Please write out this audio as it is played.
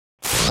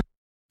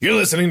You're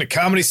listening to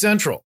Comedy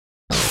Central.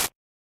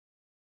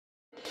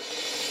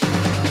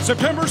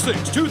 September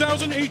 6,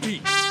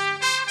 2018.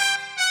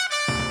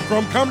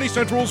 From Comedy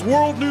Central's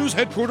World News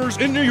headquarters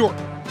in New York,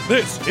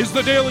 this is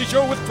The Daily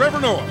Show with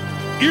Trevor Noah,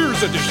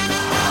 Ears Edition.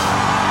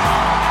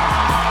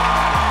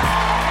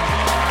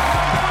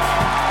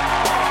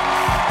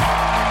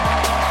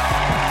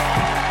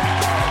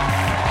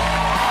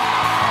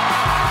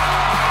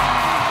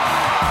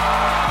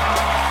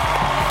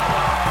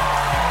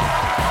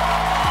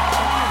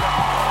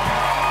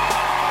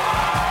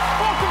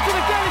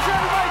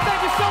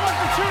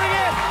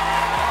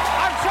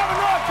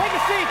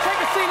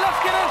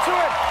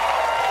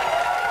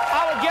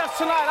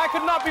 Tonight, I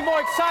could not be more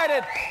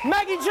excited.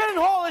 Maggie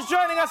Gyllenhaal is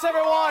joining us,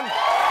 everyone.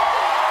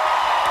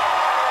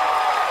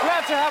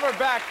 Glad to have her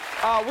back.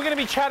 We're going to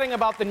be chatting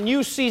about the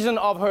new season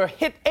of her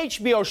hit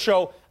HBO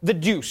show, The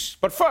Deuce.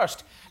 But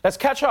first, let's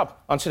catch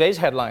up on today's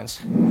headlines.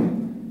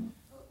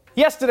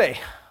 Yesterday,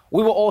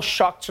 we were all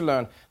shocked to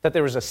learn that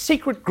there is a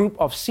secret group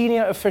of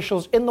senior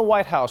officials in the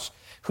White House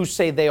who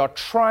say they are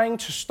trying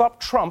to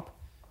stop Trump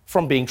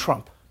from being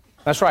Trump.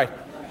 That's right.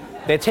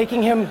 They're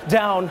taking him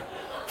down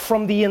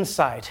from the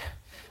inside.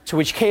 To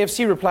which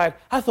KFC replied,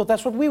 I thought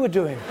that's what we were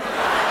doing.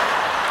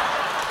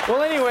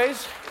 Well,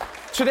 anyways,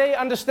 today,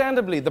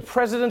 understandably, the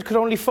president could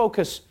only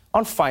focus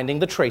on finding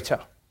the traitor.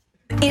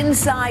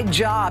 Inside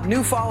job.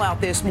 New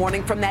fallout this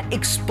morning from that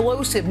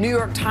explosive New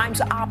York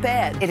Times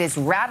op-ed. It is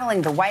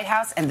rattling the White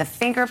House, and the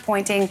finger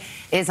pointing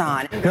is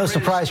on. No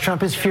surprise,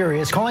 Trump is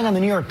furious, calling on the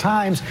New York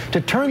Times to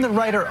turn the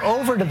writer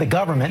over to the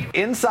government.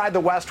 Inside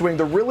the West Wing,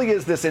 there really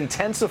is this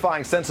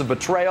intensifying sense of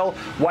betrayal.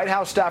 White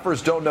House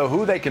staffers don't know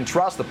who they can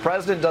trust. The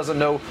president doesn't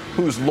know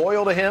who's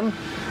loyal to him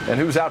and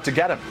who's out to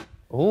get him.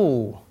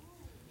 Ooh.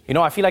 You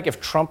know, I feel like if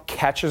Trump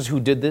catches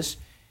who did this,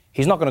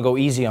 he's not going to go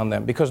easy on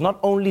them, because not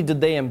only did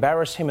they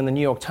embarrass him in the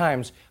New York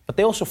Times, but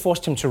they also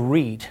forced him to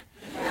read.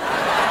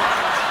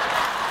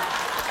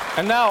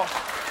 And now,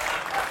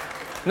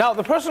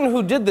 the person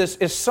who did this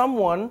is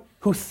someone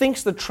who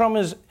thinks that Trump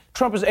is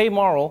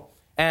amoral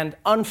and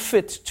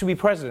unfit to be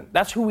president.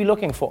 That's who we're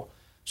looking for.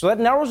 So that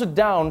narrows it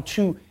down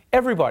to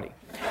everybody.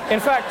 In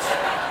fact,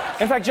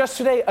 just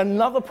today,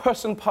 another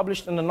person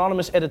published an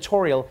anonymous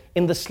editorial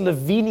in the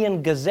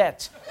Slovenian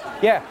Gazette.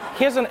 Yeah,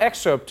 here's an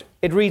excerpt.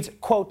 It reads,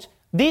 quote,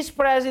 "This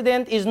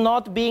president is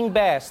not being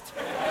best.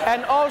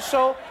 And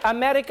also,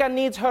 America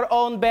needs her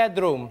own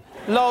bedroom.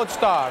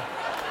 Lodestar."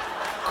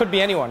 Could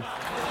be anyone.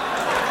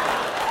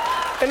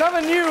 In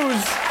other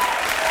news,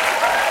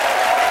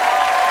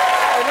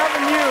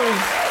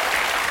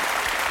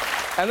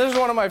 and this is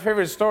one of my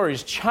favorite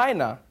stories,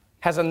 China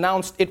has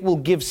announced it will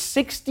give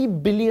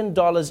 $60 billion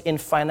in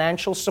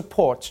financial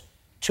support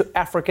to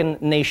African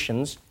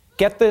nations.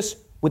 Get this,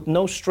 with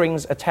no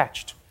strings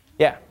attached.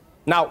 Yeah.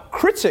 Now,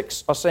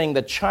 critics are saying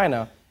that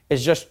China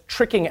is just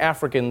tricking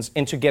Africans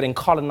into getting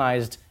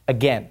colonized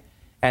again.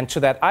 And to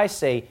that I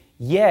say,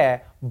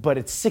 yeah, but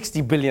it's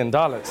 $60 billion.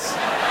 I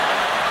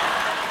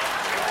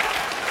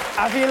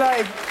feel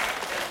like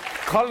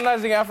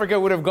colonizing Africa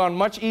would have gone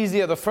much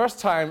easier the first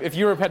time if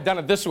Europe had done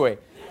it this way.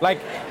 Like,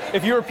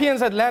 if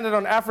Europeans had landed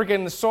on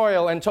African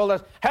soil and told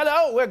us,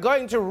 hello, we're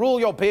going to rule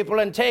your people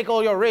and take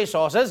all your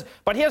resources,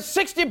 but here's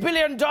 $60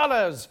 billion.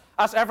 Us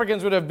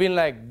Africans would have been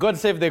like, God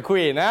save the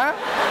queen, huh?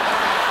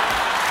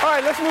 All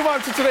right, let's move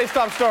on to today's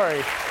top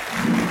story.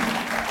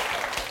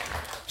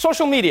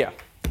 Social media.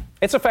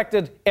 It's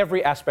affected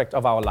every aspect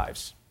of our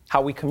lives.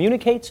 How we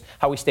communicate,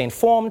 how we stay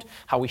informed,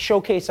 how we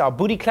showcase our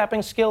booty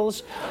clapping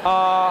skills.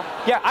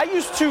 I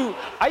used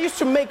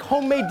to make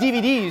homemade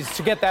DVDs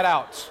to get that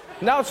out.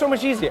 Now it's so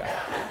much easier.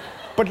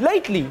 But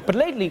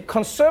lately,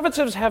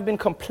 conservatives have been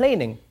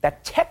complaining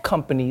that tech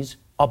companies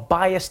are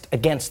biased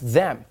against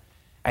them.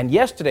 And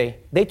yesterday,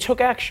 they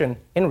took action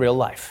in real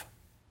life.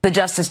 The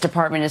Justice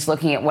Department is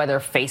looking at whether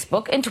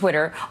Facebook and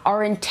Twitter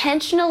are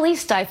intentionally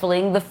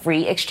stifling the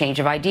free exchange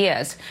of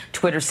ideas.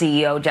 Twitter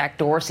CEO Jack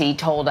Dorsey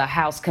told a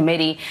House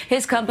committee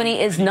his company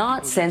is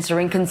not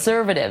censoring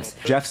conservatives.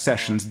 Jeff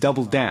Sessions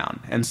doubled down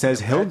and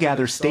says he'll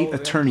gather state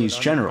attorneys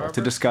general to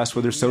discuss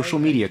whether social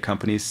media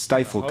companies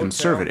stifle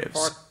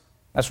conservatives.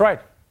 That's right.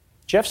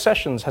 Jeff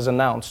Sessions has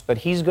announced that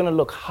he's going to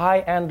look high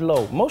and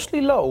low,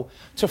 mostly low,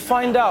 to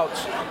find out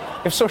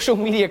if social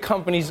media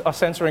companies are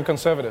censoring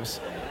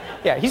conservatives.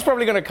 Yeah, he's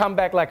probably going to come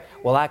back like,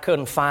 well, I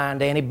couldn't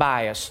find any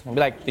bias. And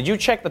be like, did you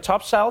check the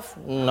top shelf?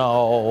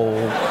 No.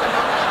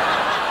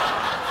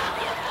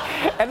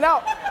 And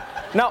now,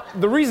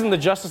 the reason the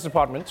Justice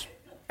Department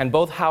and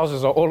both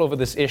houses are all over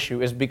this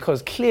issue is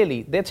because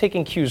clearly they're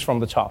taking cues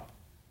from the top.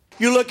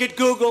 You look at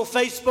Google,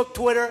 Facebook,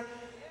 Twitter,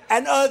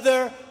 and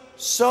other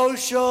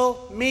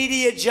social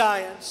media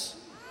giants,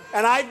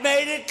 and I've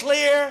made it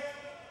clear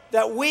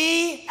that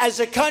we as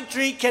a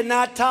country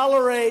cannot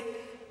tolerate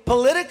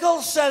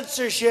political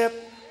censorship,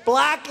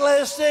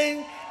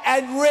 blacklisting,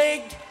 and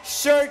rigged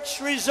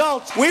search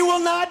results. We will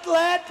not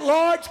let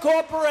large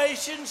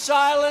corporations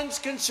silence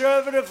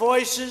conservative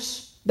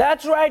voices.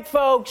 That's right,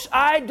 folks.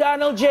 I,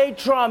 Donald J.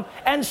 Trump,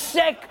 am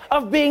sick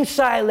of being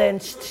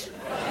silenced.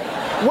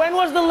 When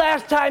was the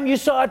last time you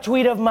saw a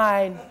tweet of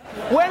mine?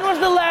 When was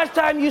the last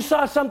time you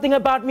saw something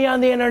about me on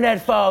the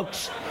internet,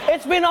 folks?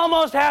 It's been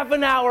almost half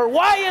an hour.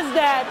 Why is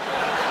that?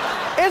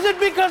 Is it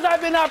because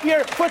I've been up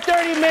here for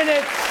 30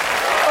 minutes?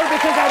 Or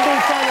because I'm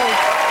being censored?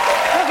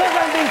 Because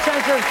I'm being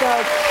censored,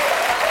 folks.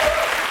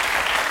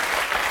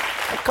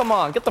 Come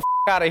on, get the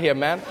out of here,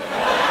 man.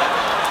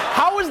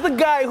 How is the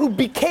guy who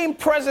became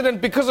president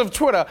because of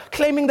Twitter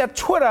claiming that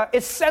Twitter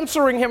is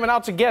censoring him and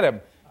out to get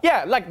him?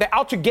 Yeah, like they're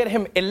out to get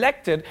him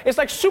elected. It's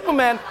like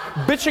Superman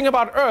bitching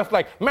about Earth,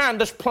 like, man,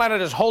 this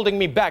planet is holding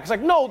me back. It's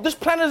like, no, this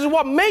planet is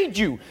what made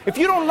you. If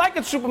you don't like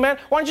it, Superman,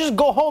 why don't you just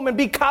go home and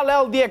be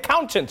Kal-El the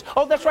accountant?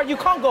 Oh, that's right, you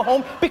can't go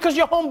home because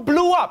your home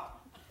blew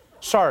up.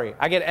 Sorry,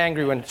 I get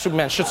angry when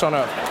Superman shits on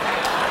Earth.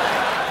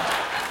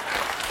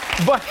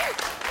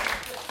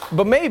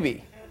 But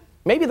maybe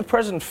the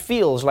president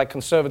feels like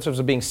conservatives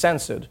are being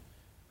censored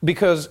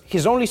because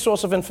his only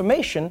source of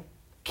information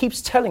keeps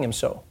telling him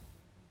so.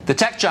 The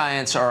tech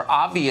giants are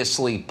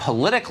obviously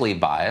politically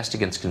biased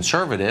against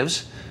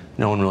conservatives.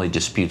 No one really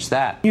disputes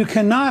that. You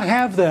cannot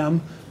have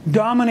them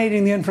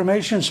dominating the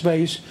information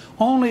space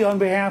only on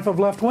behalf of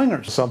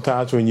left-wingers.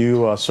 Sometimes when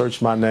you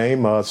search my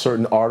name,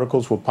 certain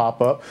articles will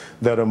pop up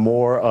that are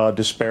more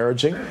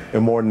disparaging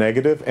and more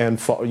negative, and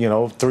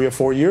 3 or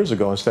 4 years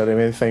ago instead of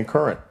anything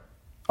current.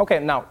 Okay,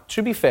 now,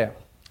 to be fair,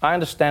 I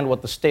understand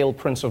what the stale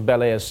Prince of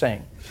Bel-Air is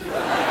saying.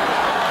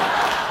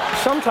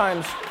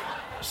 Sometimes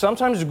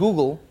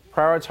Google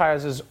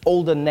prioritizes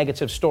older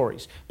negative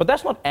stories. But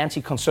that's not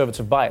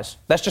anti-conservative bias.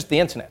 That's just the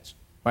internet,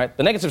 right?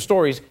 The negative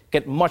stories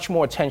get much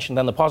more attention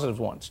than the positive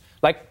ones.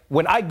 Like,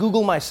 when I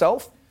Google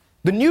myself,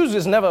 the news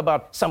is never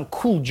about some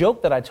cool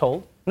joke that I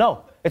told.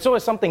 No, it's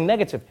always something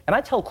negative. And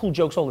I tell cool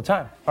jokes all the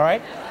time, all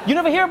right? You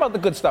never hear about the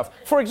good stuff.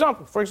 For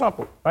example,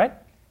 right?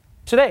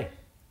 Today,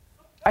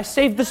 I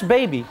saved this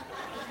baby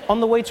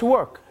on the way to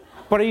work.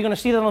 But are you going to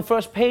see that on the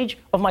first page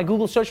of my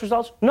Google search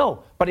results?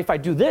 No. But if I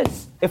do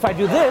this,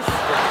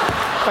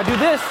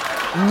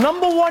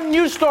 #1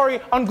 news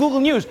story on Google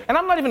News. And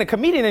I'm not even a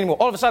comedian anymore.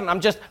 All of a sudden,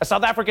 I'm just a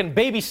South African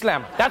baby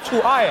slammer. That's who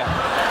I am.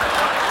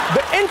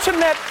 The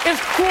internet is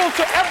cruel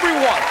to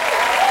everyone.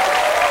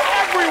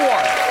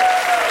 Everyone.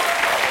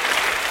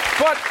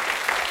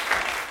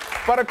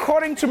 But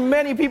according to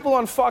many people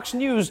on Fox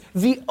News,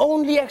 the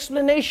only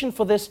explanation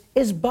for this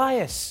is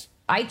bias.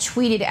 I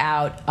tweeted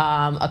out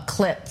a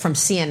clip from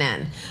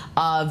CNN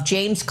of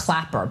James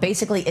Clapper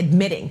basically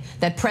admitting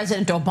that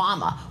President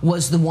Obama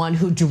was the one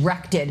who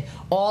directed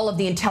all of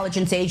the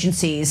intelligence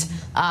agencies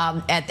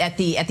at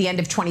the end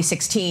of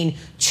 2016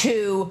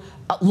 to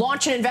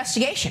launch an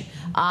investigation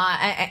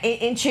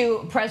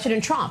into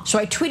President Trump. So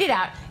I tweeted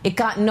out, it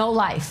got no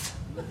life.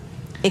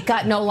 It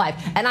got no life.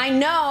 And I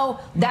know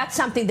that's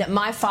something that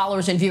my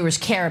followers and viewers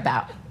care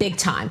about big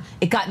time.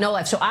 It got no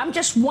life. So I'm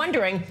just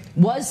wondering,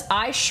 was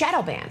I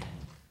shadow banned?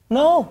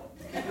 No.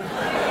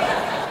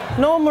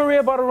 No,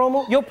 Maria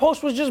Bartiromo, your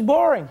post was just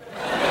boring.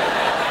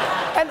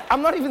 And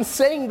I'm not even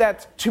saying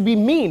that to be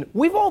mean.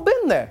 We've all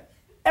been there.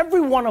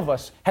 Every one of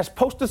us has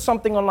posted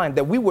something online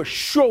that we were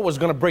sure was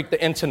going to break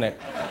the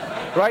internet.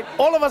 Right?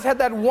 All of us had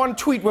that one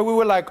tweet where we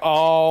were like,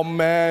 oh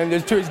man,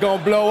 this tweet's going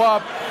to blow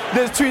up.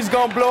 This tweet's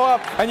going to blow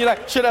up. And you're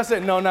like, should I say,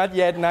 no, not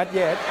yet, not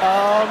yet.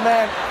 Oh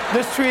man,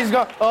 this tweet's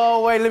going,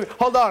 oh wait,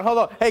 hold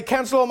on. Hey,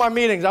 cancel all my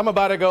meetings. I'm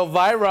about to go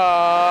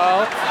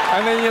viral.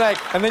 And then you're like,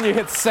 and then you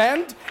hit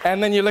send.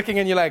 And then you're looking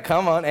and you're like,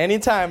 come on,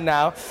 anytime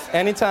now.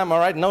 Anytime, all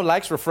right, no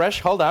likes, refresh,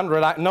 hold on,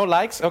 no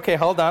likes. Okay,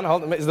 hold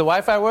on. Is the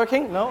Wi-Fi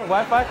working? No,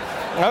 Wi-Fi?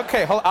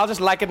 Okay, I'll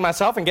just like it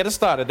myself and get it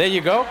started. There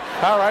you go.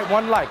 All right,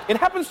 1 like. It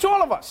happens to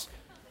all of us.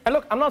 And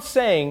look, I'm not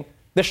saying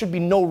there should be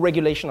no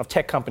regulation of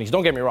tech companies.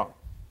 Don't get me wrong.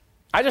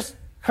 I'm just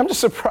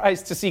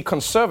surprised to see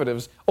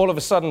conservatives all of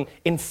a sudden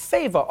in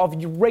favor of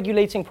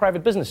regulating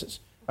private businesses,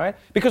 right?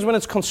 Because when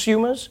it's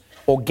consumers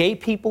or gay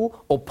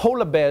people or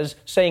polar bears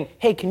saying,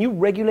 hey, can you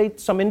regulate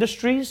some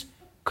industries?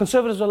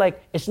 Conservatives are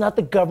like, it's not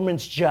the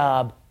government's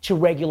job to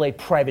regulate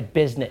private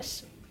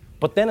business.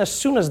 But then as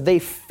soon as they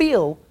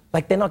feel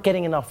like they're not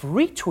getting enough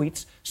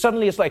retweets,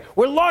 suddenly it's like,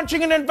 we're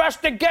launching an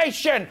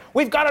investigation.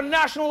 We've got to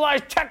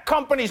nationalize tech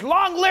companies.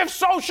 Long live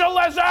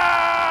socialism!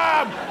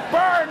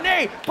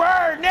 Bernie,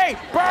 Bernie,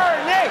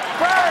 Bernie,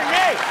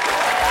 Bernie!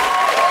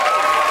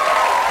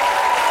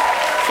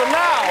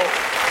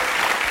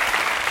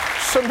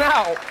 So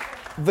now,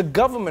 the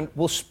government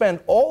will spend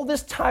all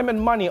this time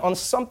and money on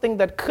something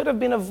that could have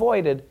been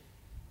avoided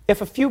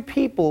if a few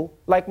people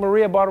like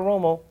Maria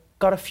Bartiromo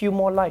got a few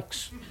more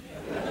likes.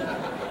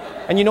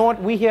 And you know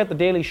what? We here at The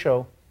Daily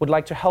Show would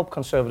like to help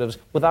conservatives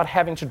without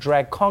having to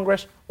drag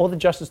Congress or the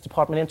Justice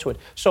Department into it.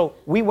 So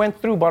we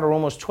went through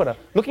Bartiromo's Twitter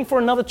looking for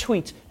another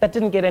tweet that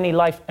didn't get any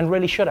life and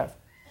really should have.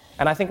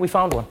 And I think we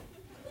found one.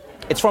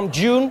 It's from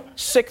June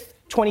 6th,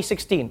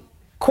 2016.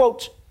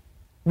 Quote,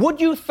 would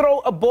you throw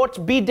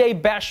abort B-Day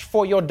bash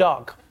for your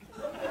dog?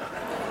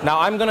 Now,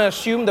 I'm going to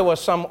assume there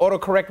was some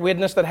autocorrect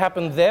weirdness that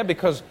happened there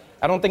because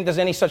I don't think there's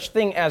any such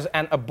thing as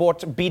an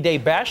abort B-Day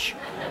bash.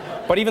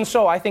 But even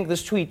so, I think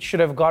this tweet should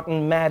have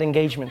gotten mad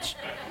engagements,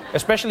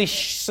 especially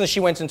since she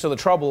went into the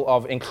trouble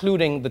of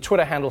including the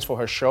Twitter handles for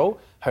her show,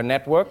 her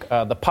network,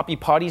 the puppy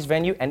parties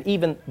venue, and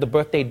even the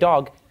birthday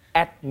dog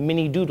at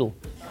Minnie Doodle.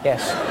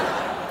 Yes.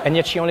 And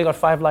yet she only got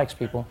 5 likes,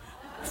 people.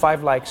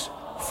 5 likes,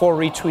 4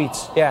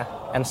 retweets, yeah,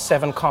 and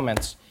 7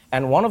 comments.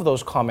 And one of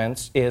those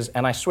comments is,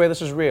 and I swear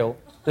this is real,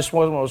 this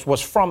one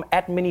was from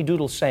at Minnie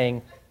Doodle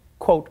saying,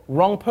 quote,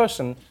 "Wrong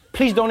person,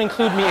 please don't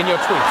include me in your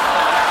tweets."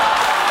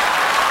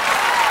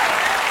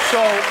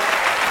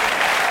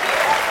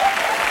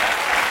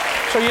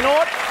 So you know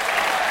what?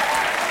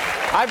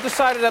 I've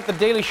decided at The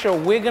Daily Show,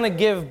 we're going to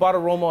give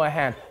Bartiromo a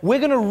hand. We're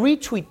going to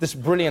retweet this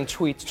brilliant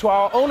tweet to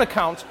our own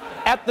account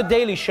at The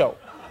Daily Show.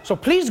 So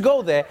please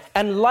go there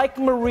and like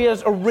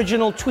Maria's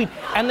original tweet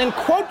and then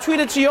quote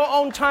tweet it to your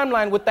own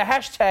timeline with the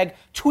hashtag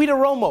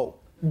Tweetaromo.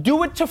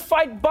 Do it to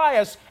fight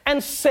bias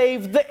and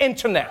save the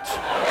internet.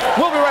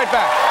 We'll be right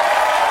back.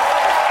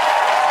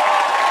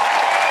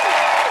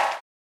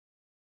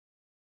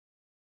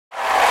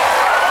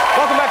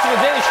 Welcome back to The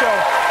Daily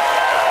Show.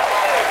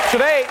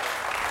 Today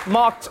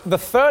marked the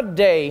 3rd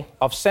day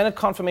of Senate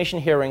confirmation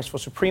hearings for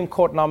Supreme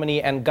Court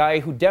nominee and guy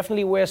who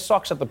definitely wears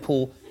socks at the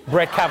pool,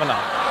 Brett Kavanaugh.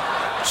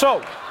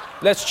 So,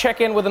 let's check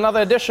in with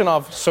another edition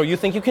of So You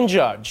Think You Can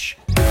Judge.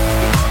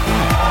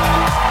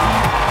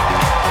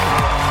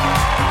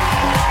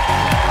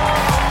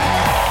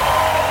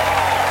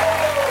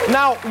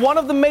 Now, one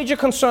of the major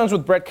concerns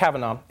with Brett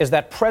Kavanaugh is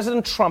that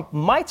President Trump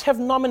might have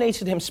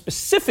nominated him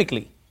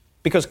specifically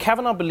because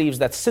Kavanaugh believes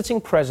that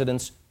sitting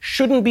presidents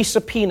shouldn't be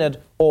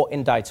subpoenaed or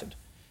indicted.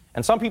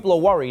 And some people are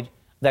worried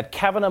that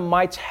Kavanaugh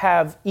might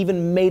have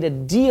even made a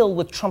deal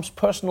with Trump's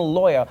personal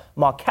lawyer,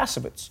 Mark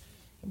Kasovitz,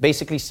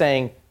 basically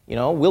saying, you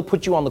know, we'll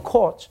put you on the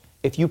court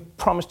if you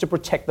promise to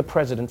protect the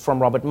president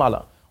from Robert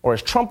Mueller. Or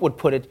as Trump would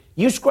put it,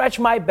 you scratch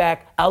my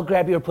back, I'll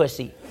grab your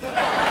pussy.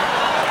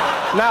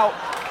 Now,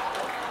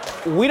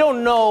 we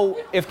don't know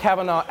if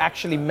Kavanaugh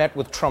actually met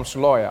with Trump's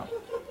lawyer.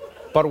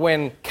 But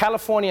when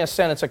California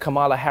Senator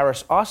Kamala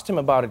Harris asked him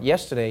about it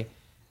yesterday,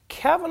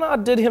 Kavanaugh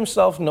did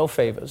himself no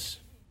favors.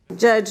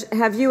 Judge,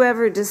 have you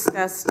ever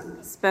discussed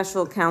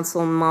special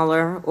counsel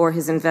Mueller or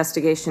his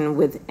investigation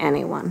with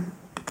anyone?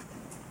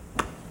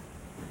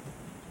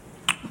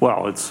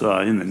 Well, it's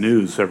in the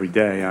news every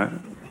day.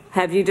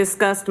 Have you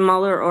discussed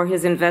Mueller or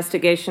his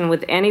investigation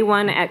with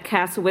anyone at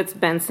Kasowitz,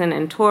 Benson,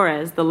 and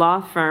Torres, the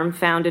law firm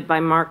founded by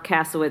Mark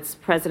Kasowitz,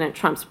 President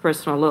Trump's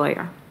personal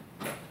lawyer?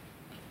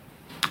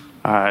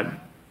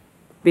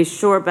 Be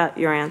sure about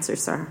your answer,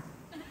 sir.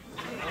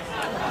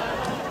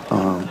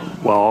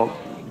 Well,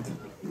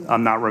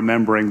 I'm not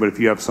remembering, but if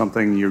you have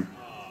something you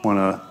want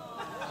to...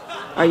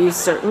 Are you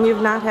certain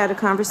you've not had a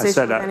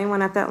conversation with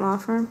anyone at that law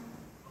firm?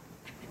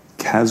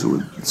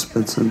 Kasowitz,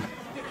 Benson.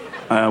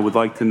 I would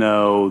like to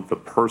know the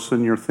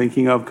person you're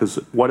thinking of, because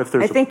what if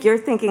there's... I think you're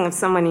thinking of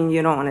someone and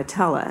you don't want to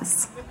tell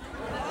us.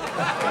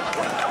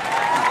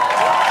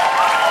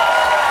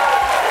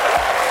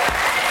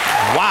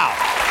 Wow.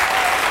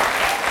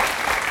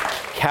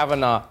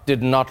 Kavanaugh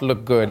did not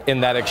look good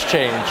in that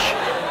exchange.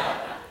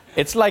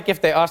 It's like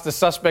if they asked the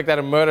suspect at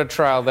a murder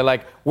trial, they're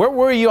like, where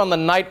were you on the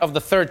night of the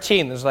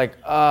 13th? It's like,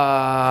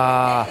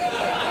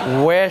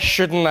 where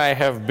shouldn't I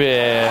have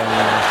been?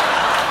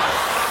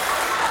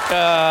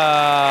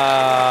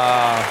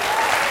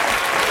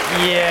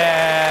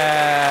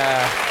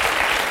 Yeah.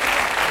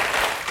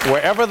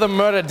 Wherever the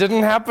murder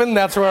didn't happen,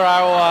 that's where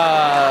I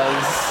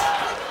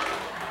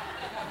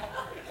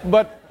was.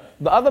 But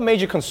the other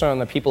major concern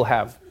that people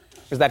have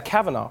is that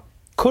Kavanaugh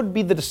could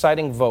be the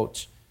deciding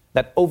vote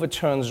that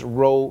overturns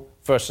Roe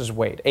versus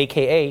Wade,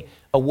 a.k.a.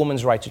 a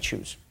woman's right to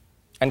choose.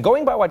 And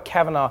going by what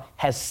Kavanaugh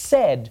has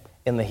said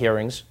in the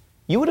hearings,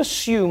 you would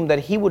assume that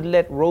he would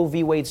let Roe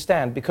v. Wade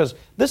stand because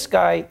this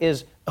guy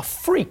is a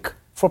freak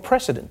for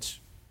precedent.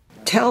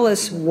 Tell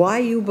us why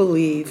you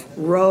believe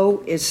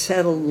Roe is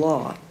settled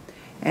law.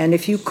 And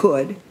if you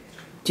could,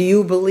 do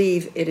you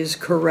believe it is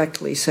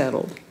correctly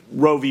settled?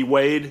 Roe v.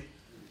 Wade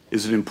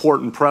is an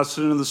important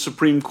precedent of the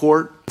Supreme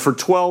Court. For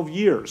 12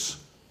 years,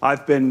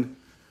 I've been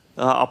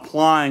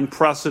applying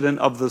precedent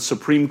of the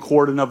Supreme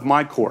Court and of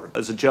my court.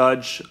 As a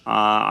judge,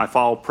 I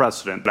follow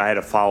precedent. I had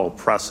to follow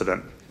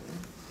precedent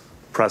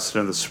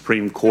of the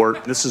Supreme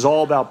Court. This is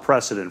all about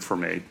precedent for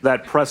me.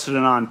 That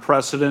precedent on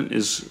precedent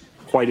is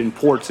quite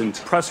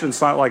important.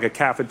 Precedent's not like a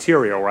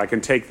cafeteria where I can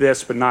take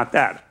this but not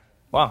that.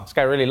 Wow, this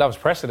guy really loves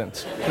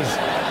precedent.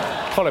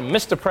 Call him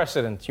Mr.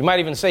 President. You might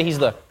even say he's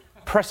the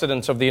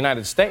President of the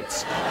United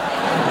States.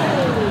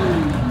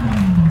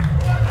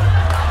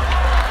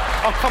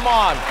 Oh, come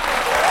on.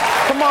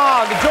 Come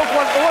on, the joke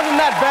wasn't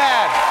that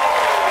bad.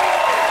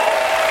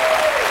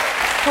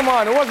 Come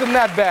on, it wasn't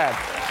that bad.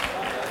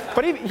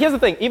 But here's the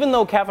thing, even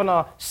though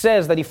Kavanaugh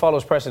says that he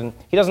follows precedent,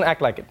 he doesn't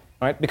act like it,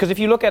 right? Because if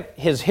you look at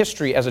his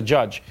history as a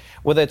judge,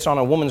 whether it's on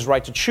a woman's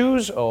right to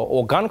choose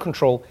or gun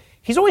control,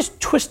 he's always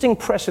twisting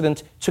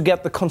precedent to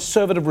get the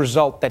conservative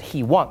result that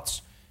he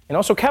wants. You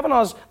know, so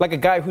Kavanaugh's like a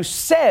guy who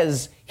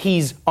says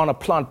he's on a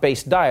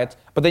plant-based diet,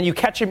 but then you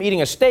catch him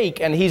eating a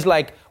steak and he's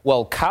like,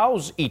 well,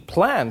 cows eat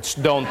plants,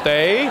 don't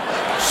they?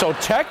 So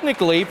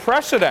technically,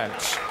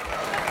 precedent.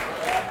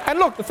 And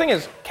look, the thing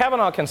is,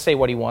 Kavanaugh can say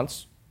what he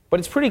wants, but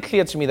it's pretty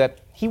clear to me that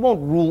he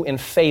won't rule in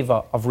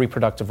favor of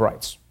reproductive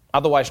rights.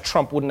 Otherwise,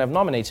 Trump wouldn't have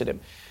nominated him.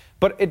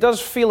 But it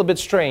does feel a bit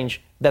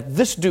strange that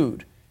this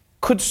dude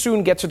could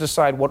soon get to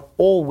decide what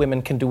all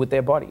women can do with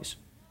their bodies.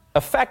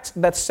 A fact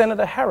that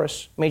Senator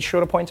Harris made sure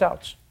to point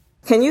out.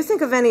 Can you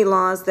think of any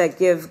laws that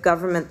give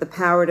government the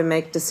power to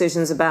make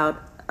decisions about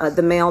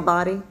the male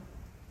body?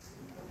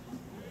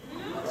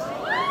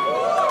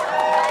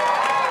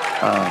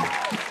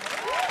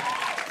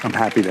 I'm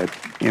happy to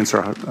answer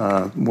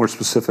a more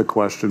specific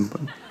question.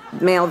 But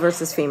Male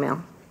versus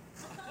female.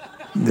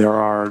 there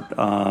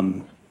are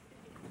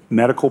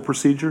medical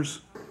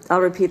procedures.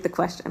 I'll repeat the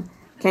question.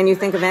 Can you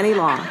think of any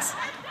laws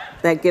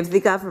that give the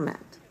government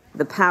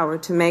the power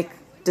to make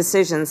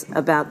decisions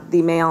about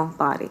the male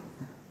body?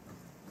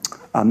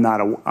 I'm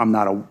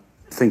not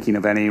thinking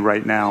of any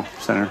right now,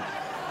 Senator.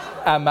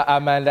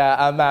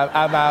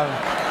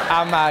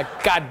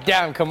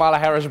 Goddamn, Kamala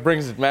Harris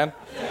brings it, man.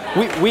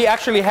 We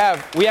actually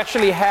have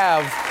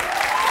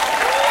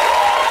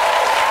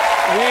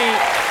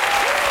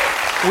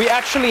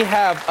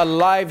a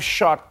live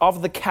shot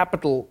of the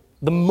Capitol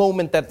the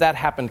moment that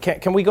happened.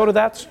 Can we go to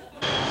that?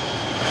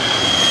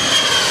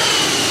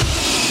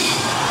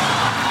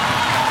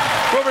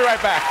 We'll be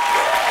right back.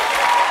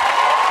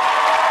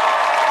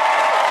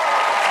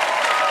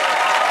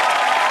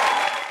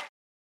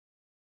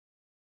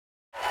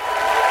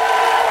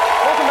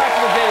 Welcome back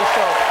to The Daily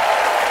Show.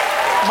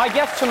 My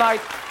guest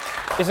tonight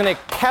is an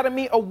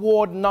Academy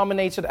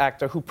Award-nominated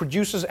actor who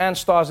produces and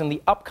stars in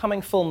the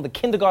upcoming film The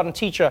Kindergarten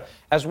Teacher,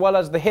 as well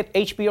as the hit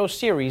HBO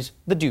series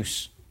The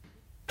Deuce.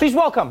 Please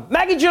welcome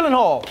Maggie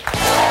Gyllenhaal.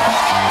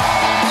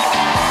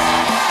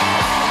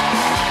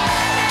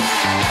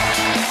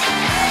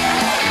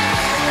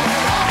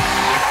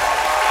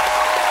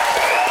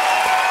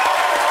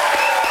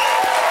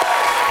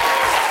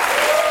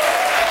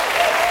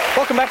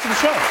 Welcome back to the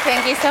show.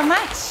 Thank you so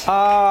much.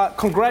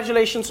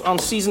 Congratulations on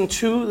season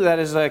 2 that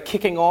is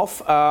kicking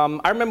off.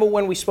 I remember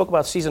when we spoke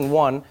about season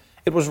 1,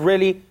 it was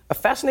really a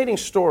fascinating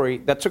story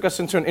that took us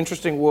into an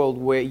interesting world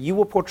where you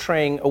were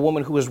portraying a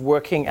woman who was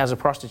working as a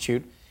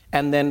prostitute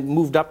and then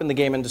moved up in the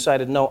game and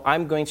decided, no,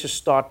 I'm going to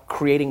start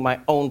creating my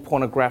own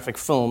pornographic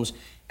films.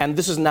 And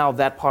this is now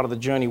that part of the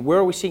journey. Where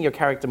are we seeing your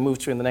character move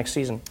to in the next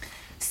season?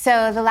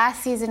 So the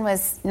last season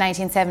was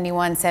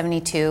 1971,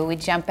 72. We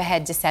jump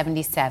ahead to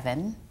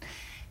 77.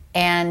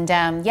 And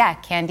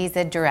Candy's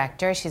a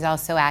director. She's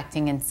also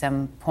acting in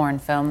some porn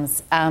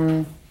films.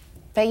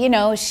 But you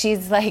know,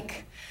 she's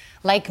like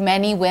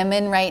many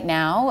women right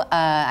now.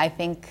 I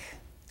think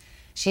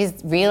she's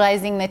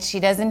realizing that she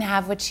doesn't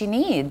have what she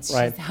needs.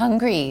 Right. She's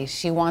hungry.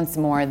 She wants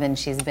more than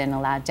she's been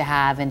allowed to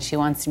have, and she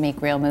wants to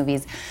make real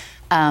movies.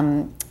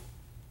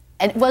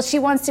 She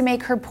wants to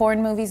make her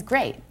porn movies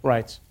great.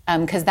 Right.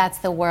 Because that's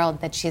the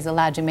world that she's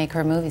allowed to make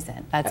her movies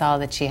in. That's all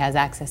that she has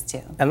access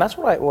to. And that's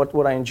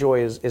what I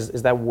enjoy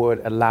is that word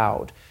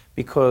allowed,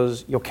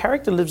 because your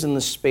character lives in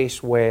this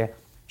space where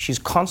she's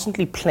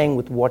constantly playing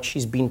with what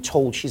she's been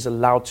told she's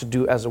allowed to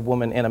do as a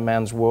woman in a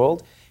man's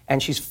world,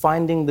 and she's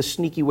finding the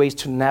sneaky ways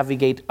to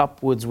navigate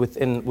upwards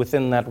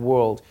within that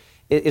world.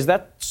 Is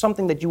that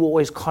something that you were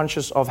always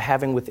conscious of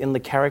having within the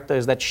character,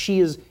 is that she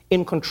is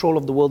in control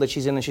of the world that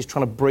she's in and she's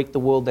trying to break the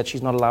world that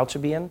she's not allowed to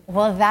be in?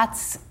 Well,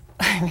 that's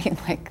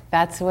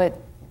what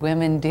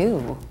women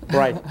do.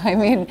 Right.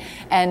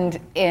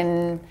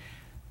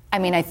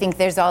 I think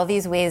there's all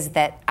these ways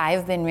that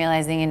I've been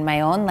realizing in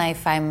my own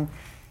life. I've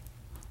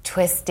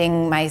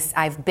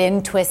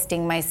been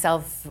twisting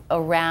myself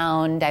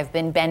around. I've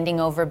been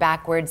bending over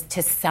backwards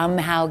to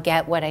somehow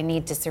get what I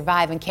need to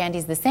survive. And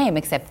Candy's the same,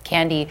 except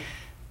Candy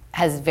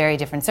has very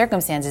different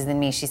circumstances than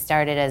me. She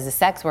started as a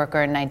sex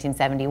worker in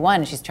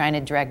 1971. She's trying to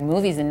direct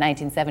movies in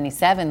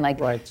 1977.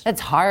 Right.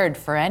 That's hard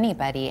for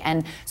anybody.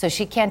 And so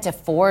she can't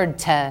afford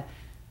to...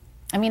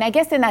 I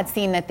guess in that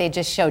scene that they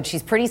just showed,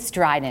 she's pretty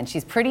strident.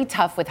 She's pretty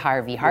tough with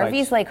Harvey.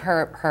 Harvey's like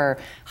her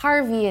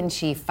Harvey, and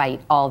she fight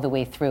all the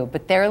way through.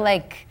 But they're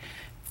like...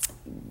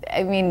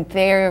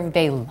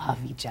 they love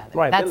each other.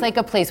 Right. That's like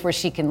a place where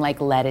she can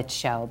let it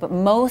show. But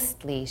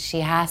mostly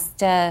she has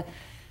to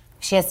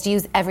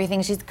use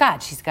everything she's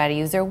got. She's got to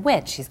use her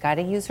wit. She's got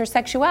to use her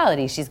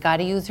sexuality. She's got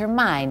to use her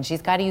mind.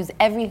 She's got to use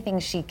everything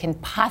she can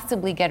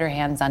possibly get her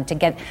hands on to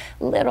get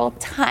little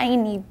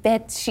tiny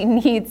bits she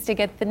needs to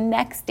get the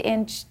next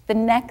inch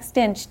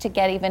to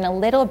get even a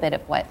little bit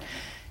of what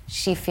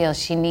she feels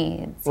she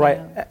needs. Right.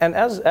 You know? And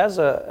as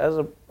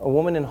a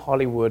woman in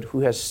Hollywood who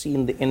has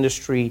seen the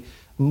industry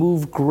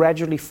move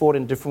gradually forward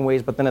in different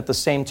ways, but then at the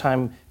same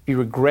time be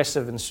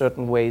regressive in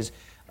certain ways,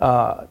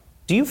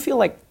 do you feel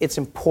like it's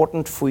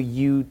important for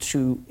you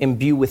to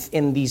imbue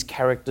within these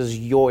characters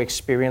your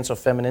experience of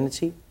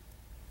femininity?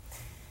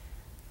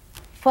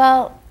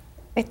 Well,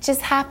 it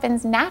just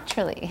happens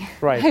naturally.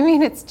 Right.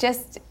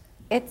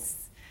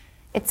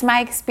 it's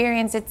my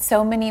experience. It's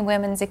so many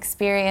women's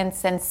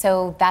experience, and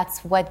so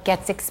that's what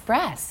gets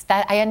expressed.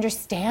 I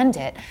understand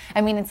it.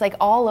 I mean, it's like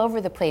all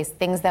over the place.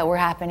 Things that were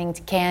happening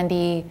to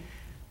Candy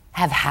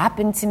have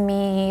happened to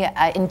me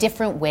in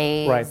different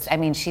ways. Right. I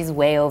mean, she's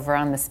way over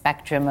on the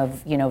spectrum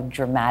of,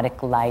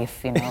 dramatic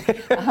life,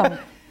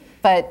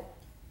 but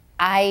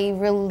I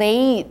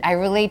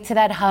relate to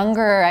that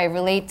hunger. I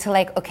relate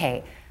to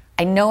okay,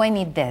 I know I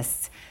need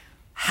this.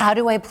 How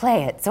do I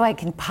play it so I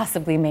can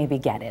possibly maybe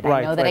get it?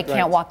 I know that I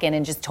can't walk in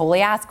and just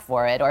totally ask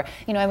for it, or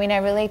I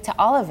relate to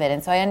all of it,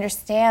 and so I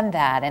understand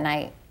that, and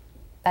I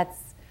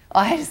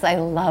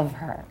love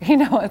her.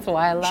 It's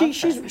why I love her.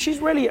 She's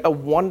really a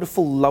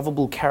wonderful,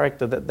 lovable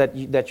character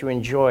that you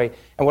enjoy.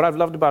 And what I've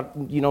loved about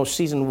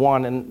season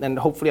 1, and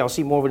hopefully I'll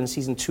see more of it in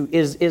season 2,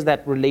 is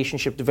that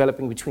relationship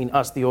developing between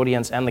us, the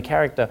audience, and the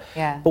character.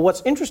 Yeah. But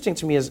what's interesting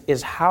to me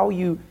is how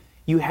you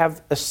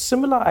have a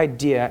similar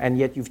idea, and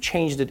yet you've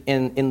changed it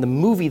in the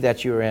movie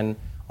that you're in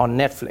on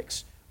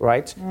Netflix,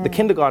 right? The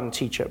kindergarten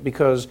teacher,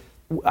 because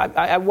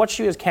I watched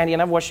you as Candy,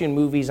 and I've watched you in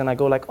movies, and I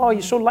go oh,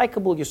 you're so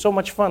likable, you're so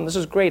much fun, this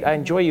is great, I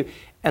enjoy you.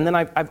 And then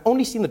I've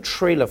only seen the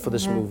trailer for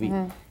this movie,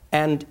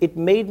 and it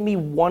made me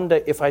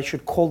wonder if I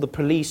should call the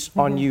police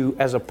on you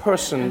as a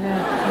person.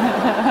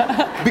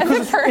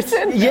 Because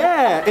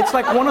it's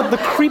like one of the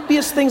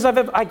creepiest things I've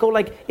ever. I go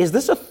is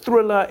this a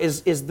thriller?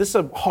 Is this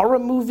a horror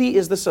movie?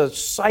 Is this a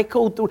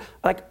psycho?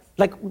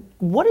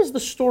 What is the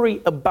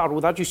story about?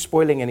 Without you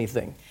spoiling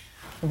anything.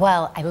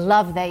 Well, I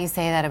love that you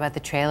say that about the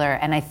trailer,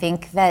 and I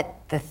think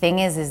that the thing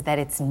is that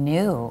it's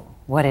new.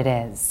 What it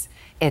is,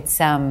 it's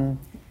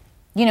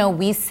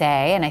we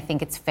say, and I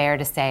think it's fair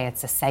to say,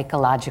 it's a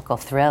psychological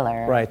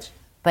thriller. Right.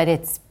 But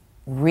it's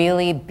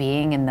really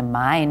being in the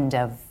mind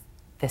of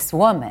this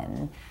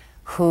woman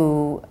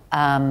who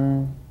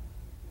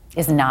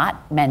is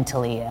not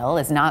mentally ill,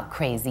 is not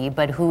crazy,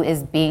 but who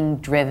is being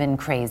driven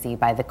crazy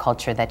by the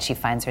culture that she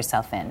finds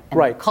herself in. And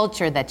the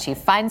culture that she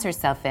finds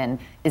herself in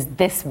is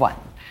this one.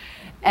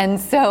 And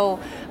so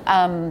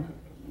I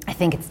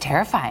think it's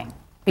terrifying.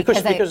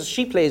 Because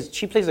she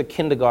plays a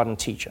kindergarten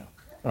teacher.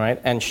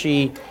 Right, and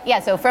she... Yeah,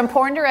 so from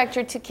porn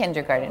director to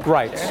kindergarten teacher.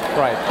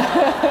 Right.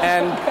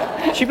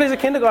 And she plays a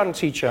kindergarten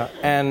teacher,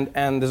 and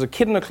there's a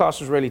kid in the class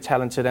who's really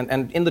talented,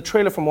 and in the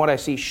trailer, from what I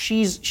see,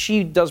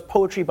 she does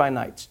poetry by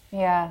night.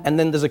 Yeah. And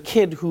then there's a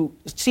kid who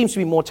seems to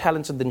be more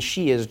talented than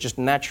she is, just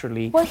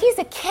naturally. Well, he's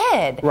a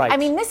kid. Right. I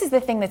mean, this is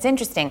the thing that's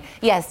interesting.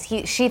 Yes,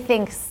 she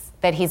thinks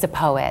that he's a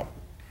poet.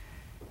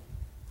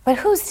 But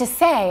who's to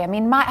say? I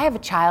mean, I have a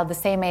child the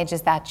same age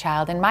as that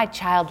child, and my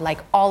child, like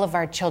all of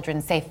our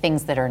children, say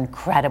things that are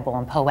incredible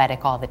and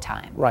poetic all the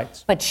time.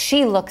 Right. But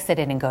she looks at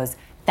it and goes,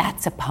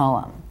 that's a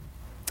poem.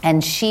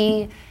 And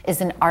she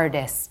is an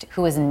artist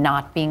who is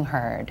not being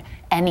heard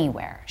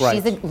anywhere. Right.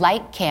 She's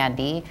like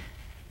Candy,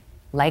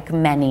 like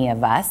many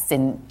of us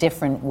in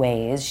different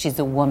ways. She's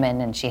a woman,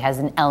 and she has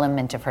an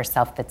element of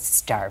herself that's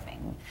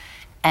starving.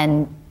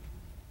 And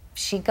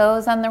she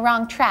goes on the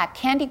wrong track.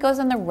 Candy goes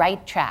on the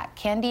right track.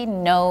 Candy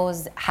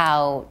knows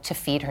how to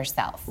feed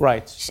herself.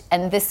 Right.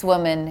 And this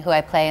woman who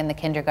I play in The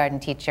Kindergarten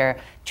Teacher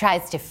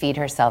tries to feed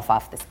herself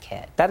off this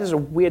kid. That is a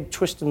weird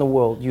twist in the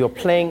world. You're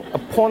playing a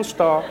porn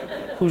star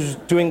who's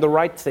doing the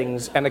right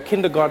things and a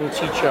kindergarten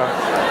teacher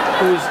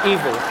who is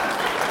evil.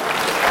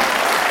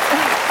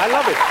 I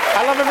love it.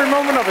 I love every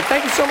moment of it.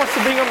 Thank you so much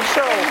for being on the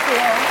show.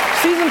 Thank you.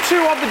 Season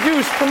 2 of The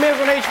Deuce premieres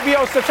on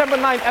HBO September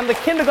 9th, and The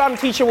Kindergarten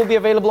Teacher will be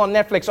available on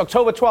Netflix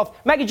October 12th.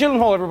 Maggie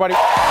Gyllenhaal, everybody.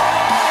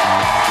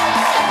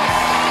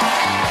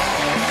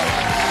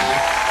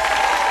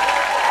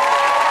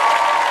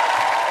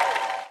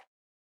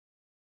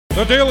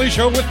 The Daily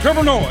Show with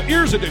Trevor Noah,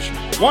 Ears Edition.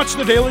 Watch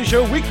The Daily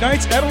Show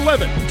weeknights at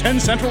 11, 10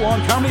 Central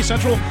on Comedy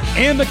Central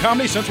and the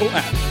Comedy Central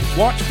app.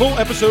 Watch full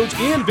episodes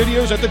and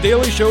videos at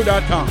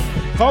thedailyshow.com.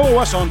 Follow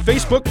us on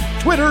Facebook,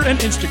 Twitter, and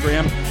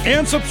Instagram,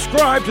 and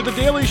subscribe to The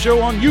Daily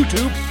Show on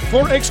YouTube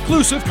for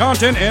exclusive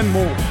content and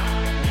more.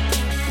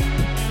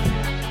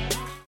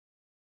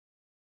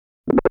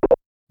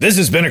 This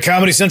has been a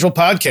Comedy Central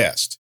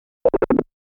podcast.